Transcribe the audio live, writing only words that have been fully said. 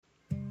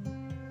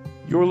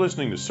You're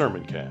listening to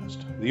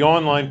Sermoncast, the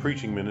online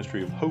preaching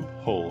ministry of Hope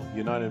Hull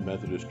United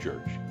Methodist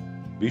Church.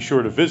 Be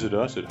sure to visit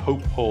us at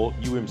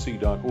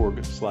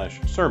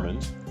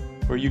hopehullumc.org/sermons,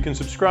 where you can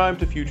subscribe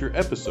to future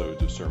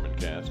episodes of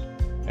Sermoncast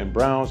and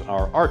browse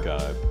our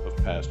archive of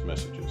past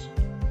messages.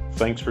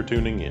 Thanks for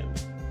tuning in.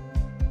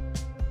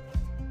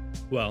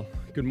 Well,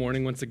 good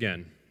morning once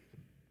again.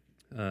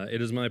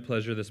 It is my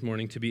pleasure this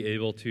morning to be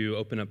able to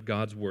open up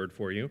God's Word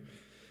for you.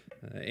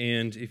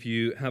 And if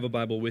you have a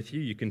Bible with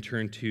you, you can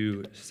turn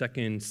to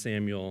 2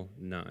 Samuel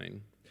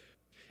 9.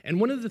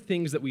 And one of the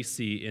things that we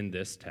see in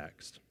this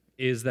text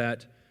is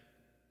that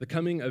the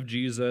coming of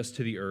Jesus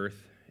to the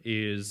earth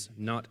is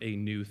not a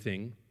new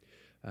thing,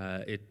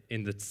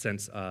 in the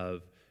sense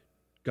of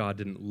God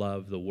didn't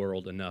love the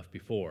world enough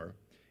before,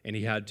 and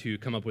he had to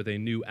come up with a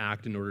new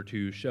act in order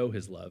to show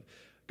his love.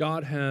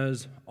 God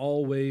has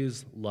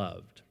always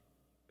loved.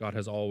 God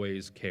has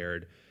always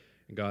cared.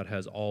 God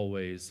has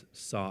always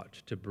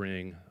sought to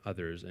bring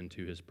others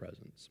into his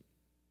presence.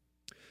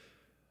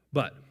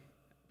 But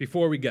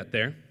before we get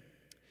there,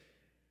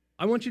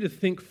 I want you to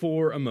think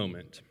for a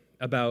moment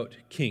about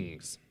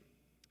kings.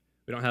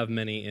 We don't have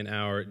many in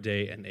our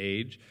day and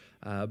age,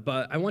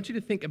 but I want you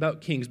to think about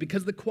kings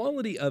because the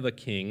quality of a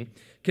king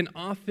can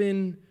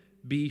often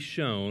be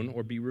shown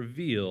or be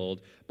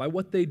revealed by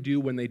what they do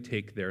when they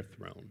take their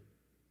throne.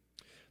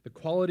 The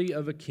quality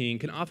of a king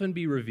can often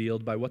be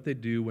revealed by what they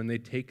do when they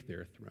take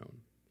their throne.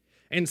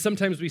 And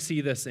sometimes we see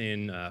this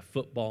in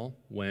football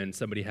when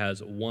somebody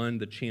has won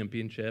the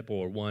championship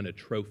or won a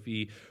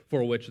trophy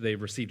for which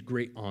they've received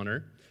great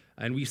honor.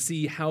 And we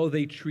see how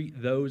they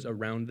treat those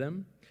around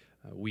them.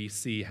 We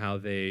see how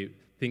they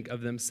think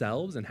of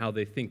themselves and how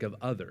they think of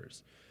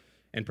others.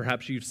 And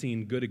perhaps you've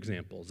seen good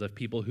examples of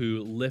people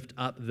who lift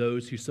up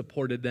those who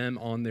supported them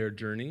on their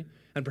journey.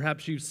 And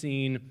perhaps you've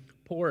seen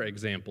poor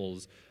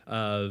examples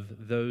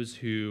of those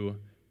who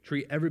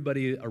treat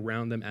everybody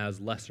around them as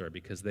lesser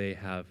because they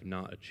have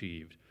not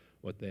achieved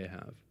what they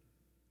have.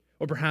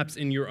 Or perhaps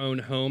in your own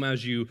home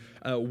as you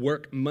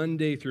work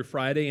Monday through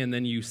Friday and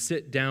then you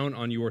sit down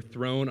on your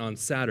throne on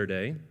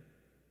Saturday,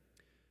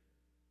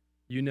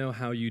 you know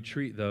how you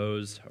treat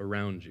those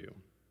around you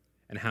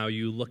and how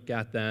you look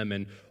at them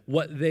and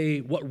what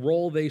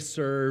role they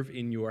serve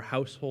in your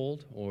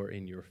household or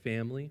in your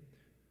family.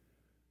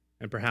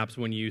 And perhaps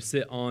when you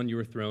sit on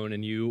your throne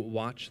and you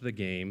watch the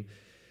game,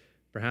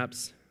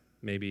 perhaps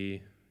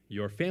maybe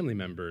your family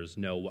members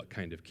know what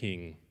kind of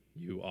king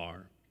you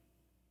are.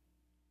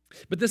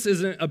 But this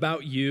isn't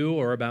about you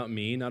or about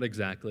me, not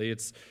exactly.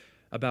 It's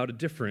about a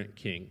different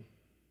king.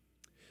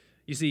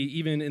 You see,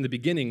 even in the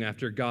beginning,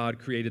 after God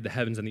created the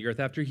heavens and the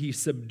earth, after he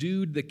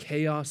subdued the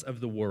chaos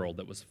of the world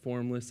that was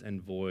formless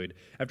and void,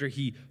 after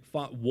he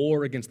fought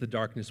war against the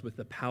darkness with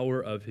the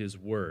power of his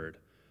word,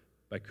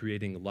 by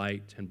creating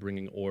light and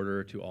bringing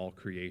order to all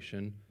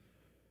creation,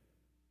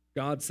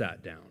 God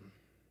sat down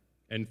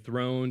and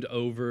throned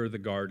over the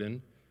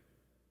garden.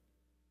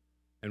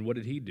 And what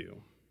did he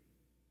do?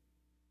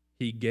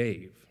 He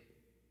gave.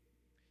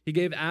 He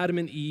gave Adam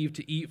and Eve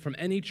to eat from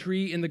any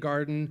tree in the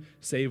garden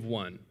save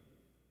one.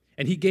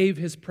 And he gave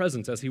his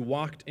presence as he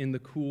walked in the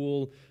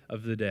cool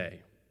of the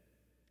day.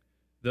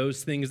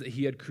 Those things that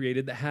he had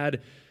created that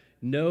had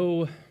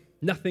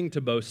nothing to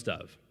boast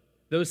of.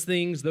 Those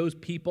things, those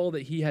people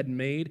that he had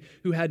made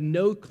who had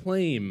no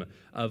claim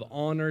of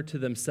honor to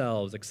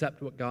themselves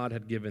except what God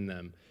had given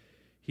them,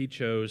 he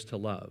chose to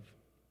love.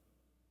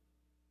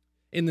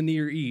 In the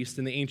Near East,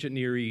 in the ancient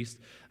Near East,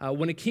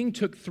 when a king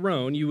took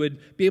throne, you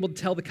would be able to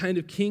tell the kind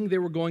of king they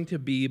were going to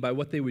be by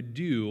what they would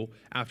do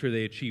after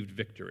they achieved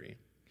victory.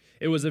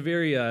 It was a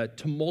very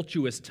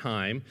tumultuous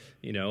time,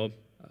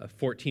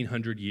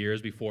 1,400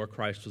 years before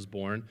Christ was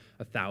born,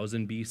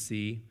 1000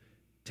 BC,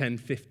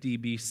 1050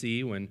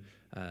 BC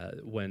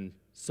when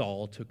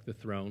Saul took the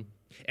throne.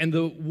 And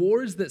the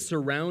wars that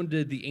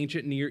surrounded the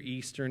ancient Near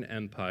Eastern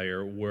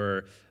Empire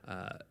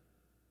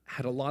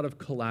had a lot of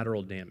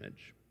collateral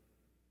damage.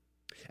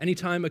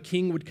 Anytime a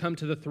king would come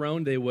to the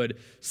throne, they would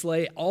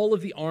slay all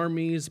of the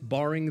armies,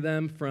 barring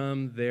them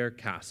from their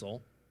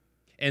castle,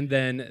 and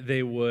then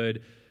they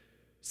would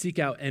seek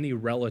out any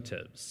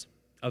relatives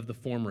of the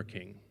former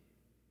king.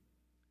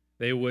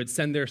 They would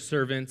send their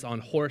servants on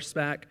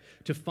horseback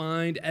to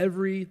find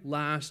every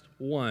last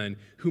one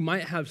who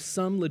might have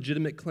some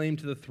legitimate claim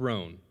to the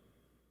throne.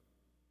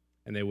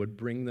 And they would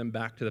bring them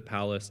back to the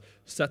palace,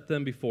 set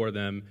them before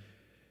them,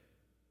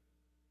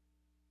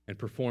 and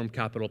perform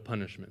capital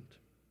punishment.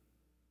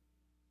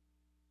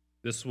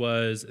 This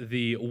was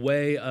the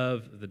way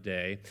of the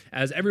day,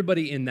 as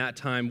everybody in that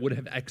time would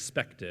have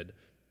expected.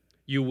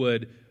 You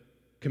would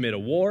commit a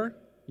war,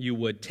 you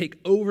would take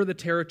over the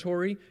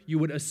territory, you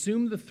would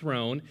assume the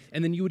throne,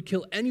 and then you would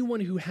kill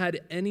anyone who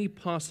had any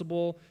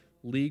possible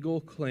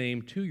legal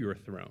claim to your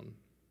throne.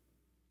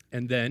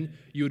 And then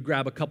you would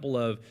grab a couple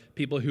of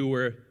people who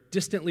were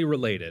distantly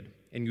related,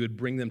 and you would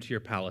bring them to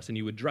your palace, and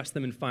you would dress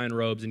them in fine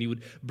robes, and you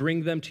would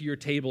bring them to your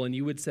table, and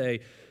you would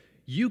say,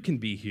 you can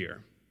be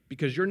here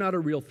because you're not a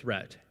real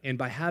threat. And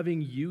by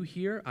having you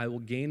here, I will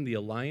gain the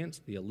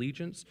alliance, the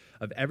allegiance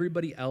of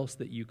everybody else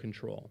that you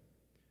control.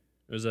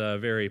 It was a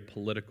very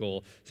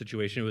political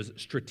situation. It was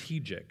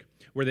strategic,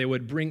 where they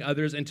would bring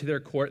others into their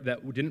court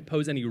that didn't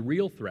pose any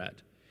real threat,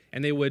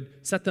 and they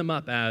would set them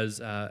up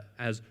as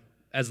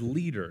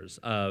leaders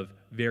of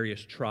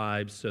various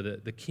tribes so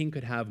that the king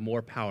could have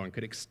more power and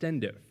could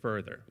extend it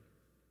further.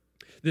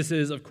 This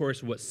is, of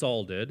course, what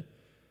Saul did.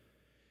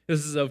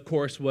 This is, of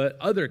course, what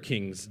other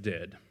kings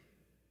did.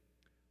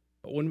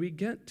 But when we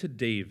get to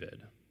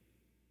David,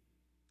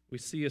 we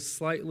see a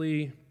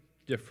slightly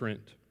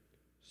different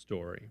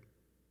story.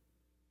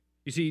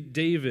 You see,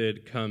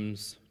 David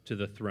comes to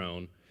the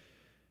throne,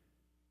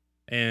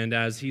 and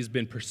as he's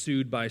been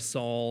pursued by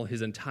Saul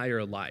his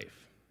entire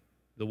life,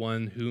 the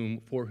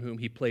one for whom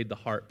he played the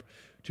harp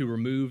to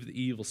remove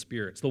the evil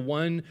spirits, the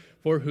one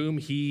for whom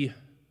he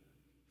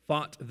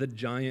fought the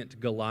giant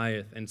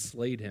Goliath and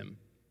slayed him.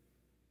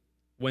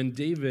 When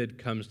David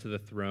comes to the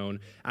throne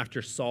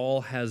after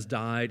Saul has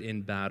died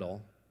in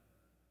battle,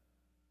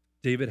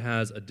 David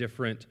has a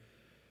different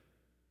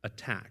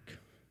attack.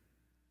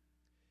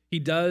 He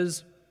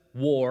does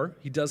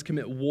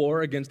commit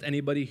war against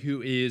anybody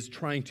who is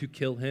trying to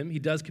kill him. He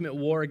does commit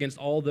war against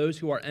all those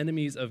who are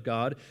enemies of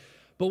God.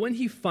 But when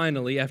he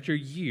finally, after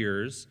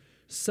years,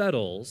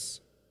 settles,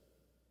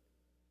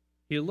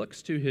 he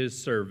looks to his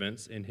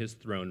servants in his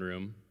throne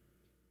room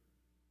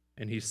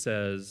and he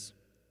says,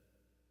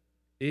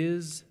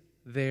 "Is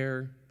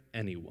there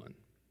anyone?"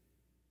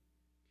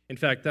 In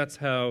fact, that's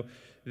how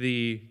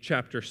the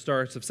chapter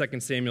starts of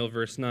 2 Samuel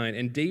verse 9.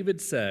 And David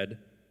said,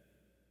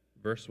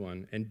 verse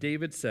 1, and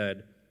David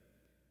said,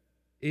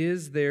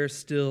 "Is there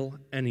still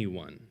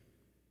anyone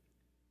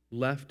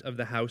left of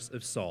the house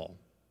of Saul?"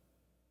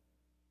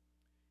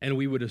 And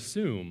we would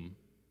assume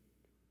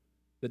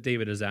that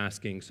David is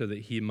asking so that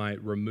he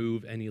might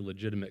remove any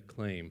legitimate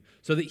claim,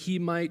 so that he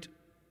might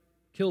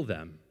kill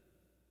them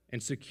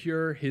and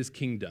secure his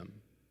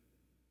kingdom.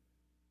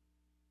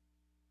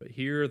 But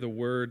here are the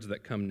words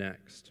that come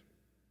next.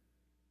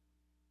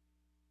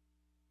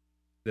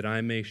 "That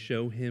I may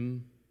show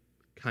him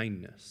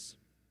kindness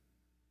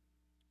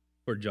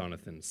for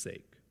Jonathan's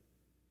sake."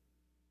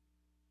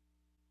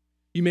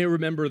 You may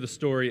remember the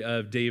story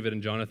of David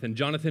and Jonathan.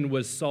 Jonathan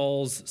was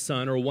Saul's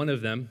son, or one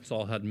of them.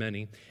 Saul had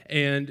many.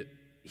 And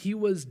he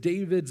was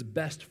David's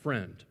best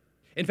friend.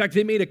 In fact,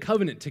 they made a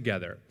covenant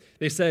together.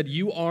 They said,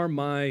 "You are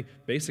my,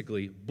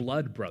 basically,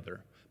 blood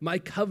brother, my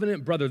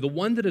covenant brother, the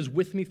one that is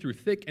with me through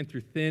thick and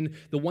through thin,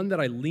 the one that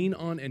I lean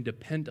on and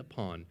depend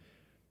upon."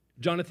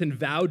 Jonathan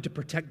vowed to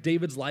protect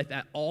David's life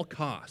at all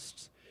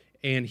costs.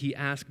 And he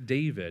asked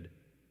David,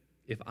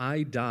 "If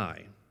I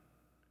die,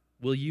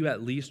 will you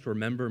at least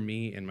remember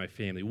me and my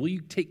family? Will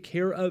you take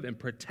care of and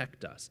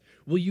protect us?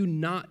 Will you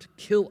not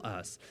kill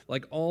us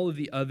like all of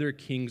the other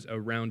kings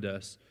around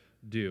us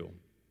do?"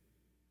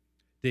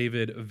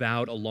 David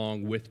vowed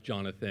along with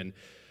Jonathan,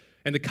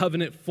 and the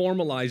covenant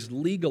formalized,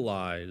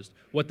 legalized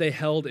what they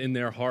held in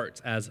their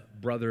hearts as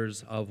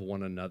brothers of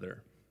one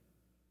another.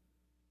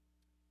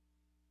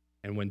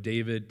 And when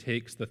David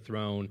takes the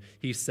throne,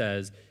 he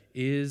says,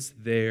 "Is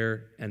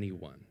there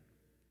anyone?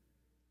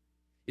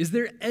 Is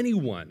there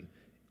anyone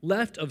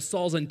left of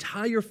Saul's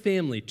entire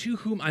family to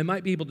whom I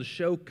might be able to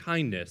show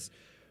kindness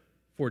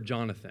for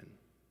Jonathan?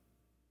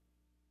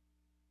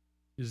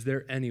 Is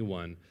there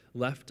anyone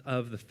left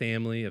of the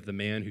family of the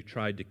man who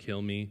tried to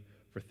kill me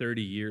for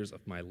 30 years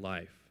of my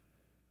life,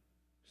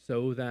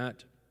 so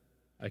that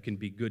I can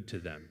be good to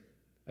them?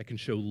 I can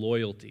show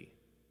loyalty,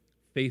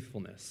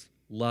 faithfulness,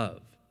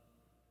 love.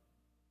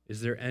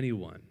 Is there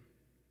anyone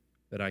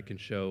that I can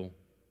show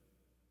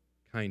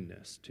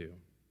kindness to?"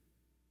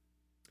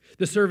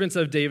 The servants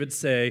of David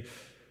say,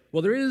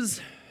 "Well, there is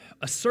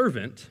a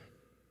servant.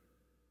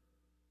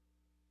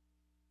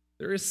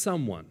 There is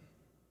someone."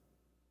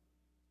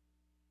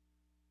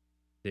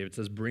 David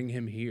says, "Bring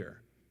him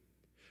here."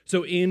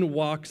 So in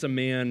walks a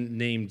man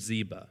named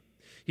Ziba.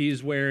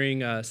 He's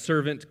wearing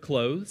servant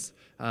clothes,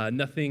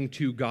 nothing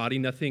too gaudy,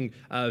 nothing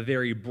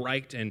very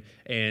bright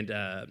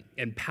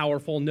and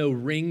powerful, no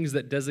rings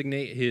that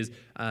designate his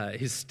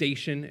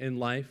station in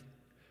life,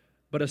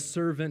 but a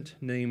servant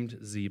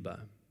named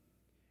Ziba.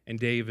 And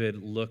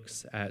David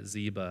looks at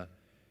Ziba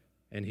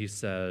and he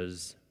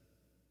says,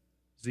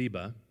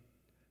 "Ziba,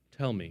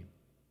 tell me,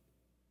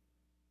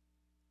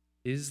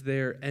 is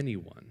there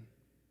anyone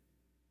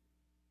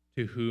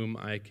to whom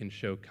I can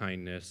show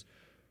kindness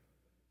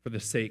for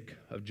the sake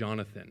of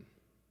Jonathan,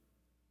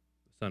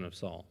 the son of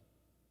Saul?"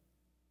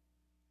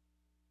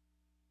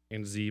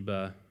 And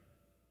Ziba,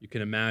 you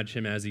can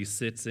imagine him as he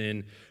sits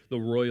in the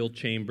royal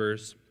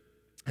chambers,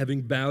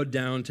 having bowed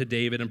down to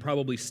David and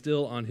probably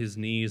still on his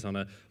knees on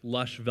a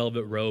lush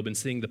velvet robe and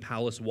seeing the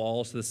palace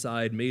walls to the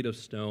side made of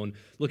stone,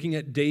 looking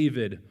at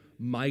David,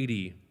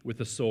 mighty with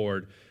a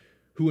sword,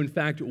 who in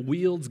fact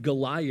wields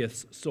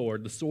Goliath's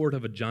sword, the sword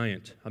of a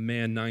giant, a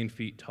man 9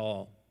 feet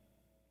tall.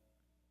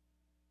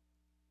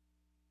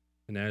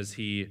 And as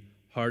he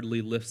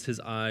hardly lifts his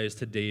eyes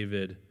to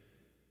David,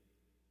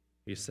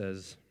 he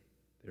says,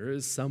 "There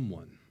is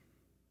someone.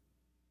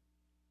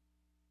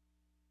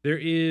 There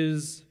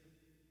is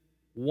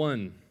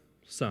one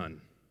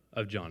son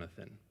of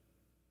Jonathan.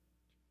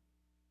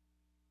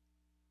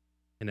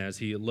 And as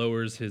he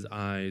lowers his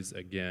eyes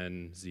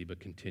again, Ziba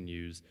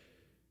continues,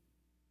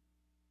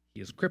 he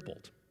is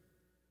crippled.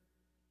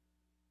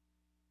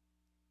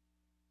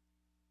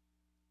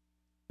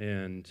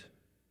 And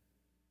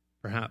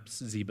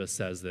perhaps Ziba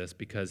says this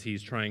because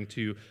he's trying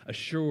to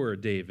assure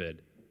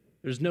David,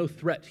 there's no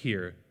threat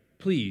here.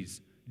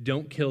 Please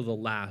don't kill the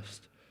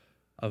last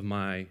of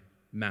my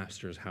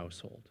master's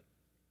household.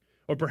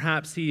 Or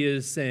perhaps he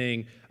is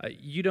saying,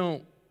 you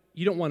don't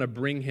want to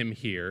bring him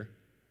here.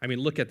 I mean,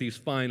 look at these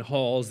fine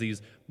halls,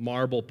 these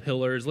marble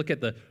pillars. Look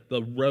at the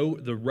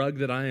rug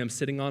that I am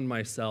sitting on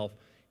myself.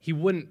 He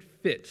wouldn't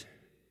fit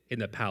in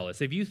the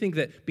palace. If you think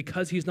that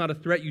because he's not a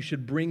threat, you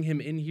should bring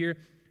him in here,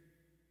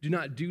 do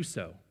not do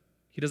so.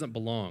 He doesn't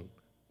belong.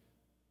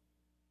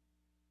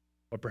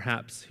 Or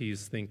perhaps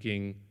he's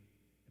thinking,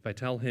 if I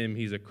tell him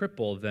he's a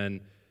cripple,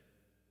 then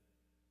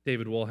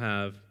David will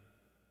have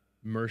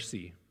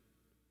mercy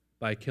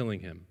by killing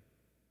him.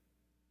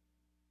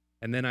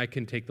 And then I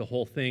can take the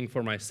whole thing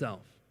for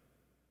myself.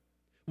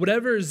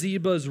 Whatever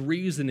Ziba's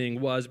reasoning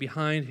was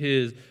behind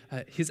his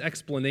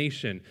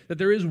explanation, that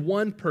there is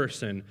one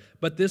person,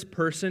 but this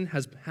person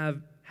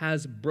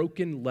has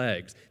broken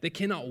legs. They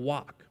cannot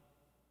walk.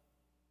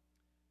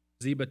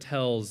 Ziba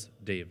tells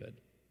David.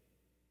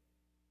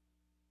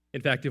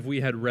 In fact, if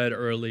we had read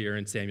earlier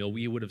in Samuel,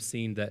 we would have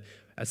seen that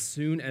as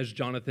soon as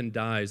Jonathan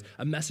dies,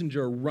 a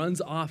messenger runs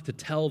off to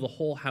tell the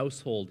whole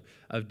household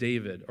of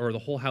David, or the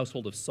whole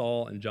household of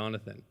Saul and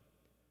Jonathan.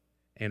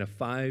 And a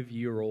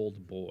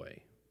 5-year-old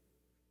boy,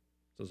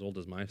 it's as old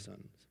as my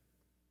son's,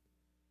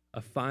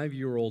 a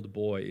 5-year-old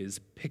boy is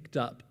picked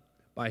up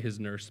by his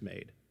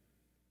nursemaid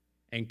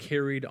and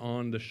carried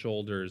on the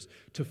shoulders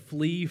to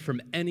flee from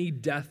any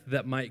death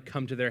that might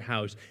come to their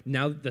house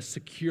now that the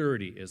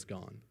security is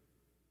gone.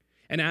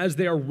 And as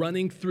they are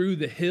running through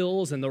the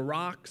hills and the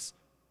rocks,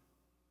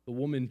 the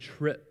woman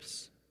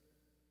trips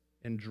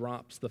and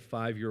drops the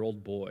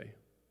 5-year-old boy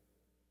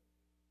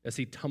as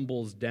he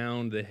tumbles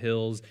down the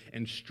hills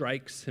and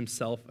strikes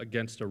himself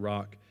against a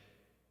rock.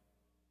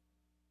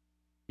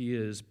 He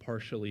is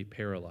partially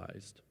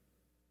paralyzed.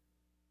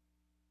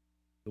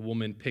 The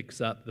woman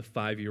picks up the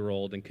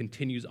 5-year-old and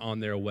continues on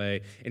their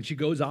way, and she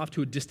goes off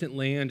to a distant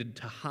land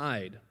to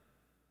hide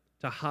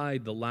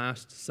the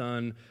last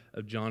son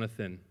of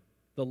Jonathan,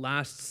 the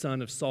last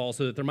son of Saul,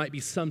 so that there might be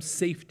some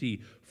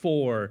safety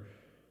for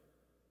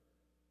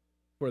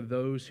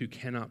those who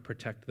cannot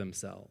protect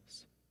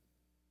themselves.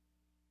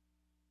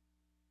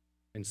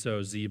 And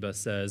so Ziba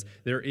says,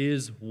 there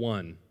is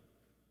one.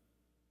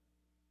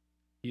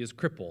 He is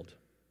crippled.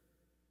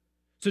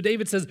 So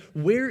David says,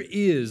 where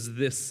is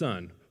this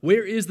son?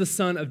 Where is the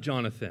son of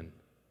Jonathan?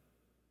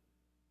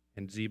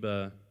 And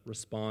Ziba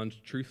responds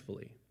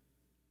truthfully.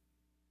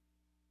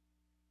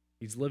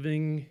 He's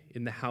living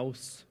in the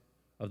house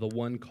of the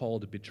one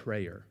called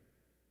betrayer.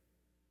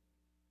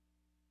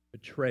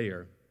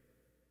 Betrayer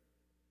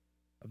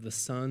of the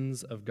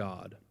sons of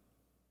God.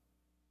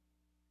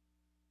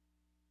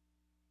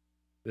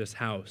 This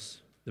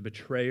house, the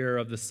betrayer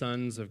of the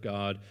sons of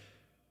God,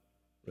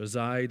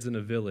 resides in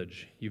a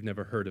village. You've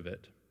never heard of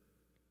it,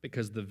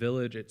 because the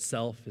village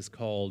itself is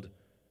called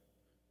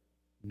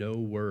No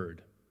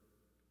Word,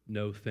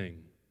 No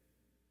Thing.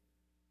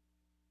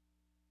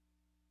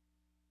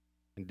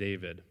 And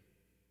David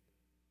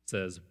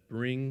says,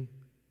 bring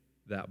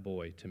that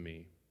boy to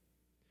me.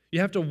 You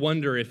have to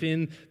wonder if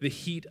in the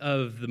heat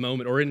of the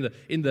moment, or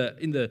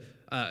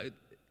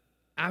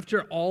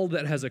after all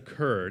that has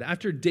occurred,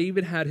 after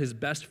David had his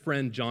best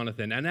friend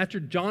Jonathan, and after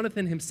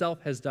Jonathan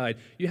himself has died,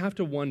 you have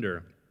to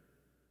wonder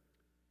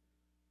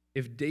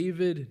if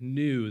David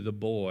knew the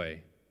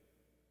boy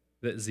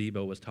that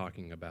Ziba was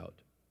talking about,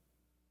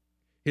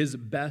 his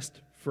best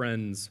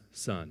friend's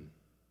son.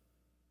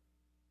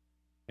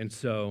 And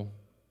so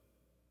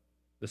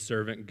the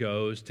servant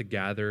goes to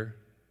gather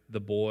the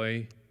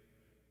boy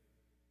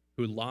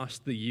who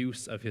lost the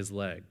use of his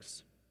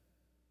legs.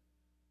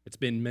 It's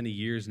been many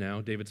years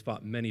now. David's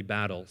fought many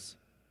battles.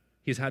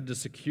 He's had to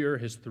secure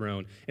his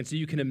throne. And so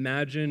you can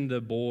imagine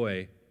the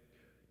boy,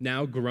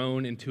 now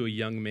grown into a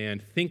young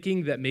man,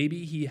 thinking that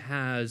maybe he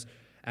has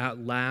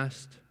at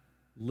last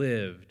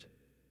lived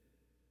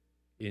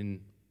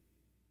in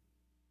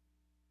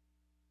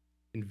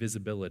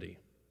invisibility.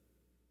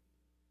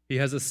 He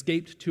has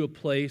escaped to a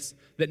place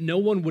that no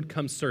one would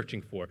come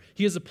searching for.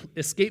 He has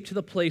escaped to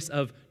the place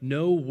of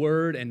no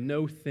word and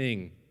no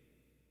thing.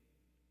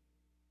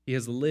 He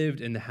has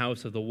lived in the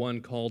house of the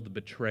one called the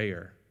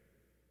betrayer.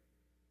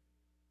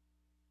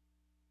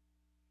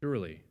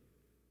 Surely,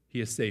 he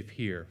is safe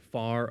here,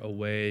 far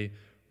away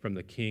from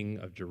the king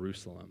of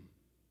Jerusalem.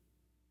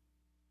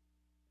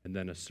 And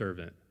then a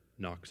servant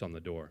knocks on the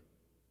door.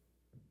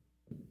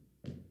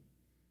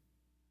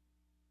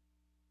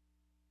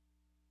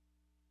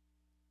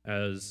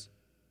 As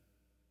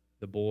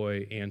the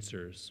boy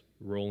answers,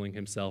 rolling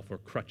himself or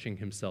crutching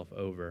himself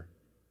over,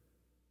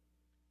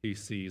 he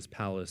sees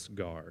palace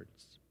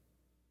guards.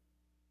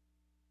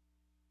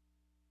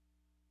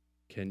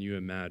 Can you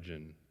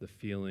imagine the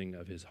feeling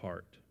of his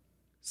heart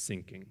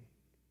sinking?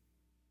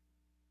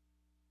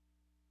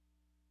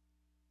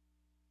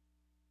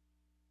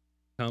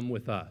 Come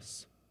with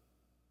us.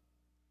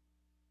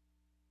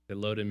 They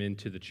load him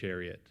into the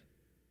chariot.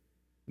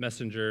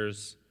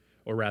 Messengers,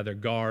 or rather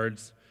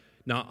guards,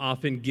 not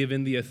often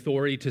given the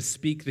authority to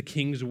speak the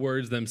king's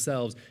words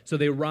themselves, so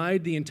they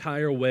ride the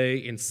entire way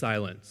in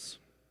silence,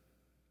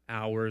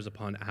 hours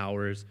upon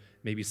hours,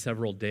 maybe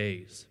several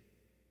days,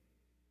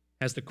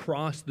 has to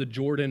cross the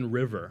Jordan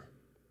River.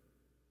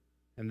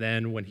 And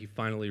then when he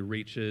finally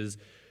reaches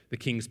the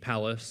king's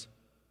palace,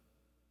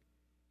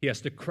 he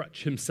has to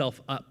crutch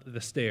himself up the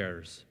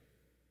stairs,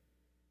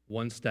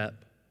 one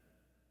step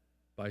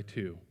by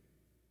two.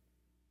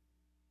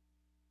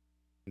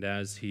 And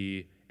as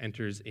he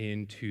enters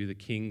into the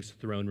king's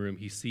throne room,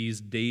 he sees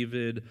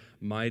David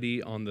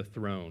mighty on the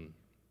throne.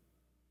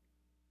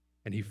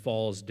 And he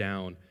falls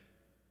down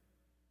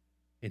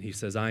and he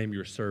says, "I am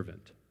your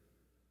servant."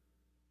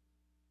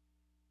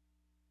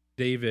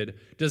 David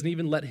doesn't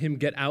even let him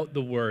get out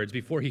the words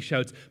before he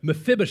shouts,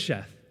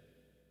 "Mephibosheth,"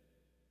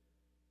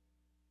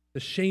 the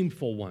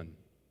shameful one.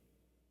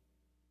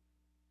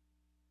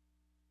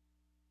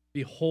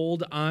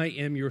 "Behold, I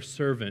am your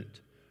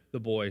servant," the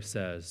boy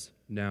says,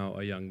 now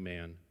a young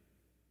man.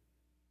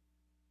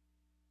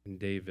 And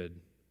David,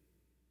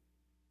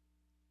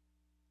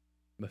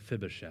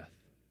 "Mephibosheth,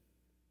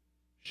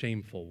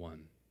 shameful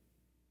one.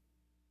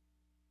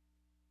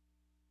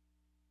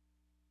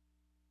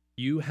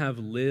 You have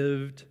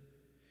lived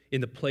in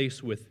the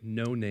place with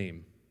no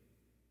name,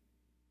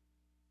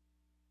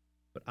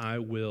 but I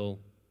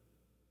will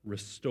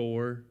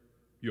restore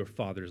your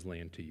father's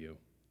land to you.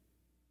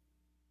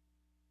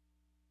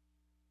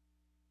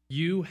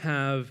 You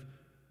have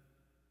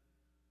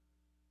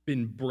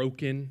been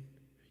broken.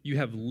 You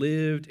have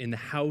lived in the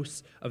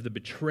house of the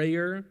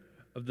betrayer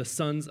of the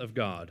sons of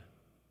God.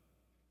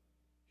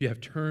 You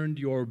have turned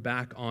your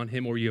back on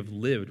him, or you have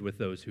lived with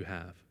those who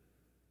have.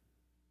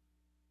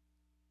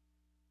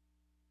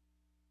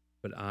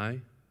 But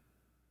I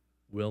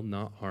will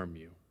not harm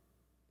you.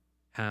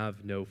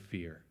 Have no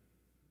fear.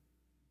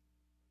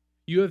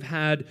 You have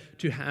had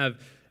to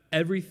have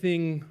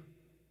everything.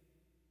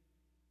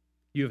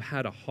 You have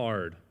had a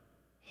hard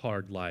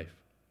life.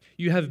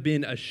 You have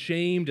been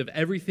ashamed of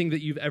everything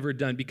that you've ever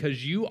done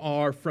because you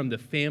are from the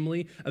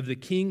family of the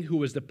king who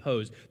was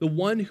deposed, the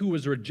one who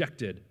was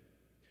rejected,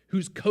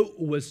 whose coat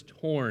was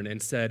torn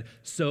and said,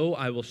 "So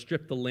I will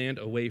strip the land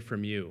away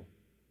from you."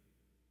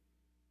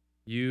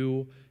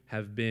 You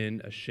have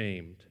been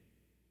ashamed,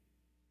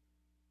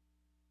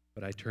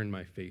 but I turn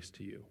my face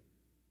to you.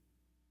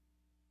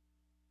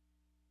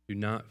 Do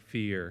not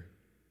fear.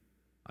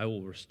 I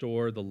will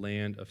restore the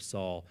land of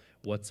Saul.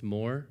 What's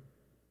more,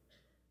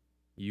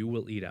 you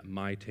will eat at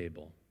my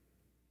table,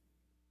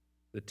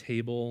 the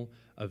table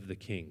of the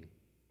king,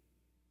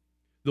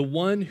 the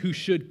one who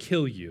should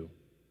kill you,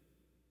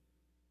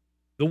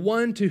 the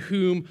one to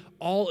whom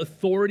all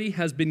authority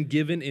has been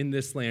given in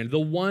this land, the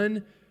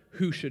one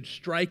who should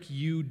strike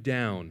you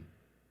down.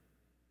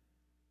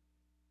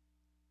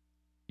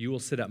 You will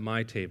sit at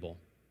my table,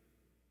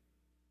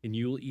 and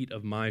you will eat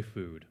of my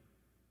food,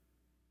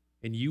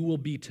 and you will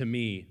be to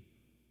me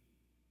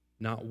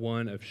not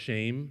one of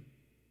shame,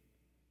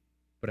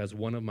 but as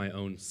one of my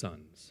own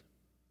sons.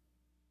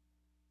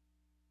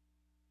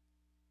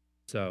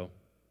 So,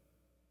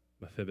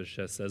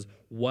 Mephibosheth says,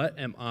 "What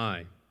am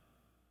I,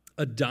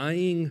 a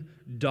dying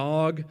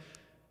dog,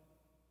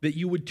 that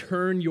you would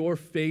turn your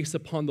face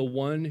upon the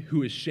one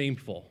who is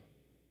shameful,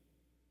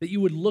 that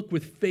you would look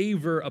with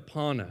favor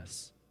upon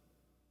us,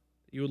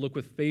 that you would look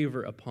with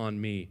favor upon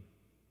me?"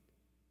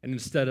 And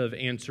instead of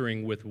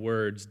answering with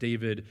words,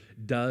 David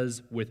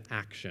does with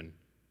action.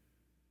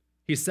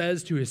 He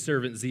says to his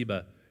servant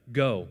Ziba,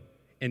 "Go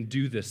and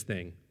do this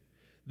thing.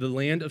 The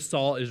land of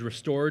Saul is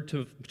restored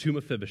to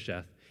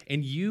Mephibosheth,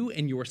 and you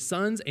and your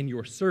sons and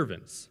your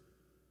servants,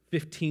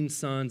 15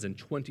 sons and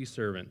 20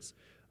 servants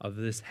of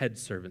this head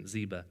servant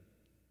Ziba,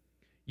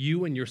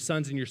 you and your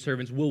sons and your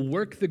servants will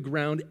work the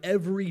ground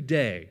every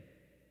day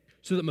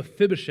so that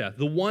Mephibosheth,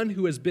 the one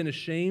who has been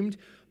ashamed,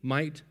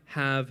 might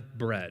have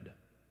bread.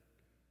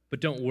 But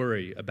don't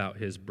worry about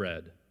his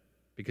bread,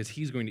 because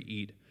he's going to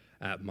eat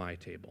at my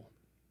table."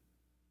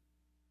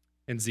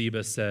 And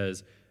Ziba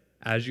says,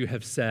 "As you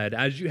have said,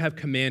 as you have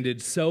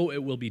commanded, so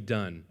it will be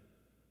done."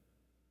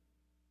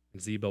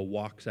 And Ziba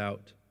walks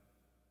out,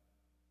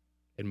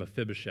 and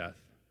Mephibosheth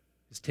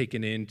is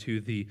taken into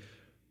the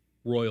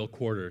royal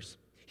quarters.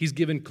 He's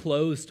given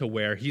clothes to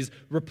wear.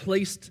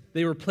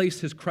 They replace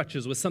his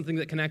crutches with something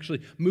that can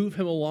actually move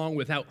him along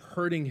without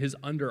hurting his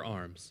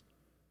underarms.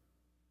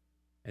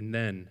 And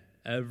then,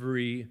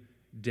 every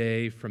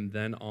day from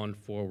then on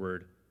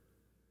forward,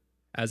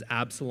 as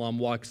Absalom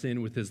walks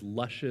in with his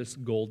luscious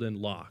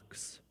golden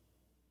locks,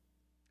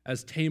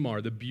 as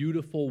Tamar, the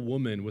beautiful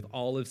woman with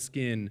olive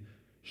skin,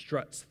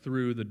 struts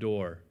through the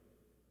door,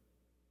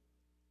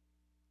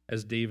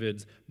 as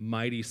David's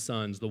mighty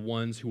sons, the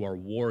ones who are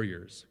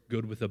warriors,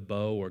 good with a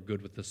bow or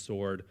good with a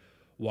sword,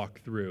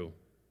 walk through,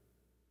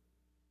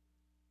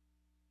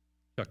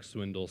 Chuck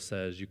Swindoll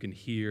says you can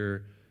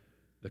hear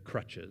the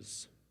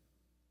crutches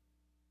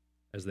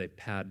as they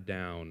pad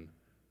down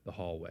the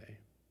hallway.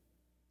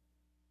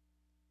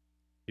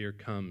 Here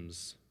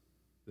comes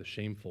the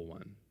shameful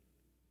one,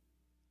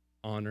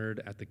 honored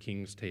at the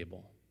king's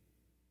table,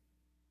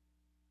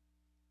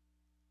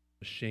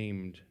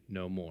 ashamed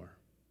no more.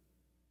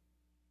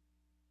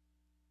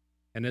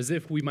 And as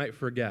if we might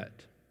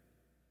forget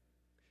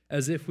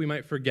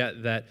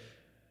that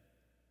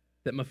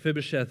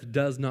Mephibosheth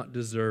does not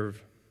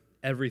deserve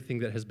everything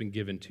that has been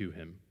given to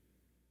him,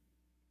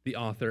 the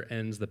author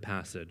ends the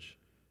passage.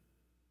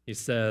 He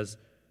says,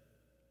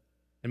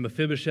 "And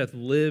Mephibosheth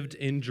lived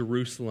in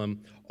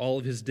Jerusalem all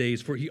of his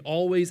days, for he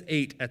always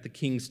ate at the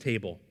king's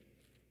table.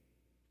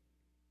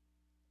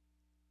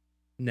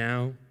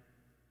 Now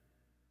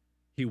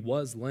he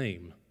was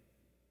lame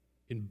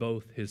in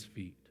both his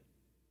feet."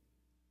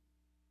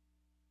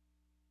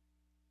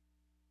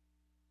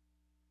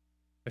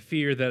 I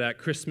fear that at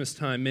Christmas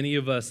time, many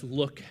of us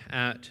look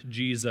at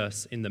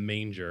Jesus in the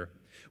manger.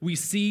 We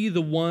see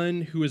the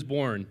one who is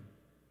born,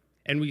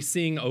 and we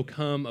sing, O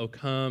come,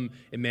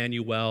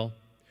 Emmanuel."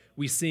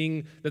 We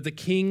sing that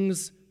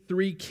the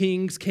three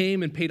kings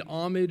came and paid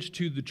homage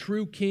to the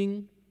true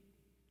king,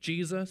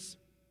 Jesus.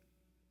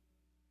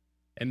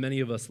 And many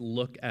of us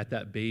look at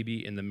that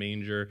baby in the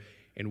manger,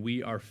 and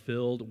we are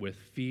filled with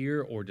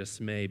fear or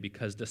dismay,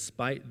 because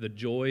despite the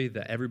joy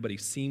that everybody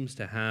seems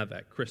to have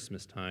at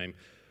Christmas time,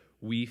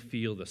 we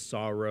feel the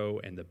sorrow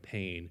and the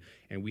pain,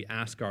 and we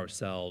ask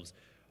ourselves,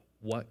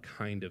 what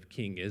kind of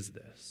king is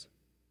this?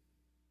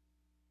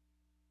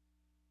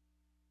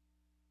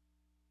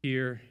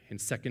 Here in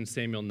 2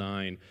 Samuel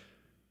 9,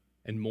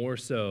 and more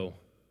so,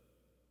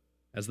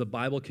 as the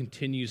Bible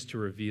continues to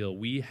reveal,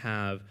 we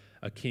have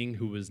a king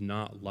who is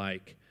not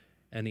like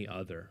any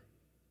other.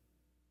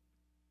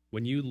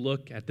 When you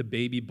look at the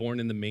baby born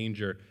in the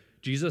manger,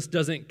 Jesus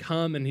doesn't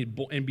come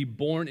and be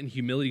born in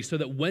humility so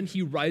that when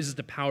he rises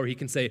to power, he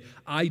can say,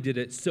 "I did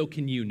it, so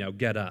can you, now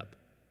get up."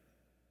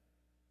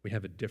 We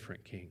have a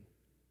different king.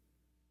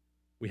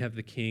 We have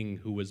the king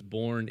who was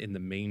born in the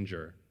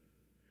manger,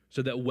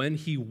 so that when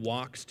he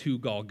walks to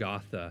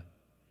Golgotha,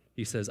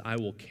 he says, "I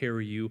will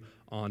carry you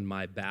on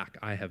my back.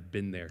 I have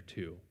been there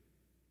too."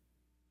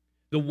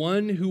 The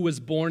one who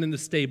was born in the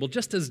stable,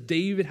 just as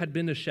David had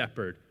been a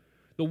shepherd,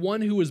 the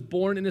one who was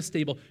born in a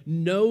stable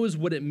knows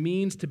what it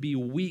means to be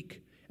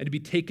weak and to be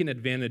taken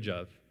advantage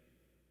of.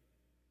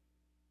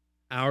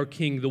 Our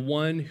king, the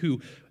one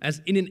who, as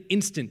in an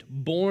instant,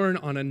 born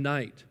on a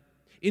night,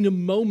 in a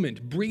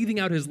moment, breathing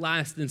out his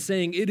last and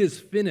saying, "It is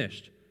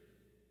finished."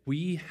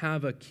 We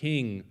have a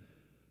king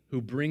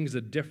who brings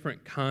a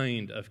different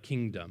kind of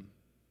kingdom.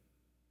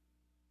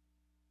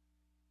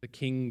 The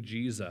King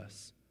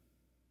Jesus,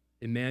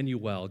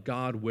 Emmanuel,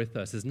 God with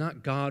us, is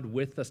not God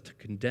with us to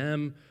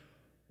condemn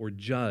or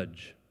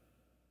judge.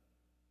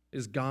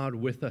 Is God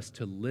with us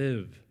to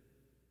live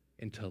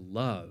and to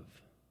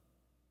love?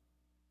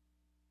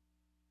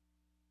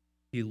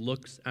 He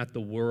looks at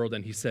the world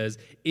and he says,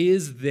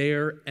 "Is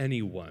there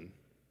anyone?"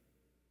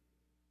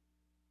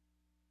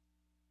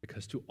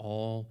 Because to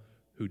all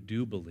who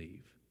do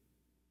believe,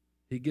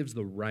 he gives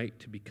the right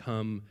to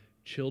become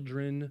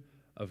children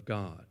of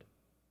God.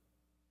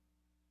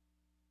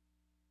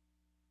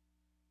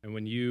 And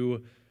when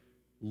you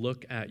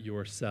look at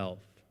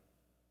yourself,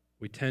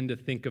 we tend to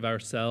think of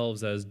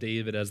ourselves as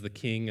David, as the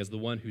king, as the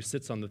one who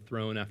sits on the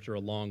throne after a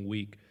long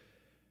week,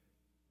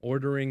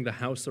 ordering the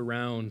house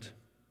around,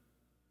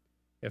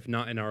 if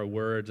not in our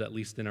words, at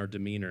least in our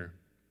demeanor.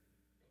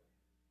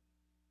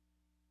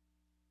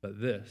 But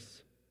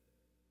this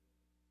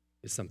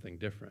is something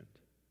different.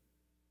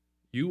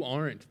 You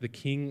aren't the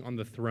king on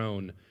the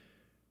throne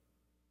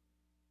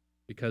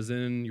because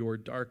in your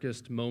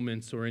darkest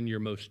moments or in your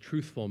most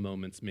truthful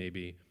moments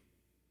maybe,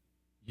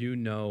 you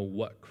know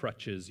what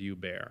crutches you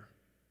bear.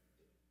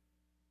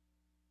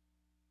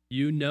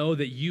 You know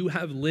that you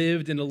have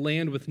lived in a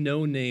land with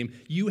no name.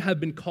 You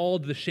have been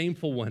called the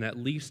shameful one, at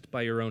least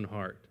by your own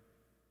heart.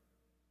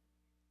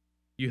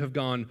 You have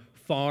gone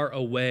far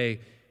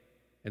away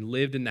and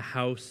lived in the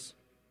house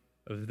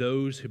of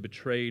those who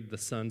betrayed the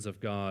sons of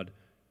God.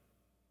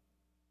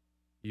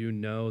 You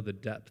know the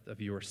depth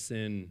of your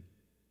sin.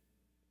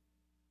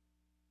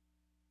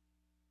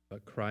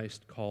 But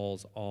Christ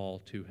calls all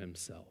to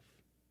himself.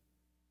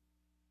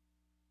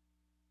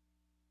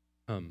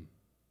 Come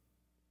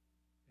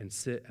and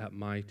sit at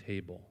my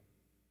table,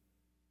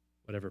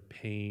 whatever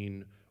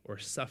pain or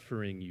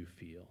suffering you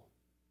feel,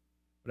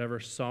 whatever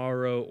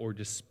sorrow or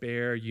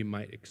despair you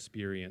might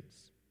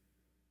experience.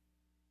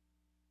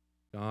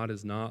 God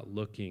is not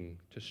looking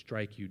to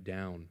strike you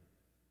down.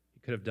 He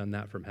could have done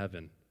that from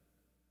heaven.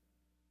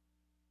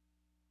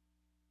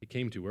 He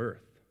came to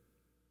earth.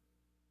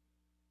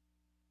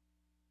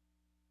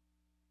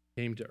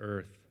 He came to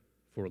earth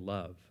for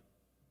love,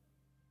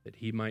 that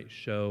he might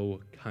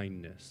show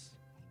kindness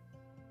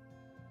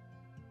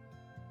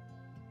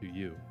to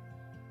you.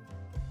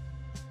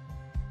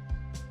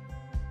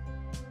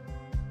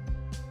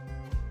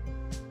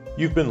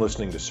 You've been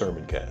listening to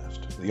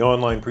Sermoncast, the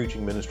online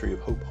preaching ministry of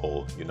Hope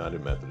Hull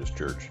United Methodist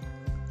Church.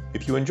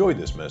 If you enjoyed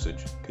this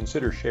message,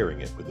 consider sharing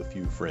it with a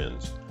few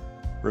friends.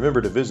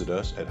 Remember to visit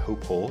us at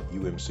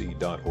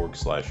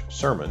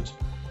hopehullumc.org/sermons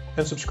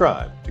and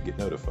subscribe to get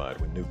notified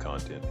when new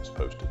content is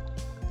posted.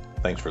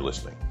 Thanks for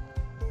listening.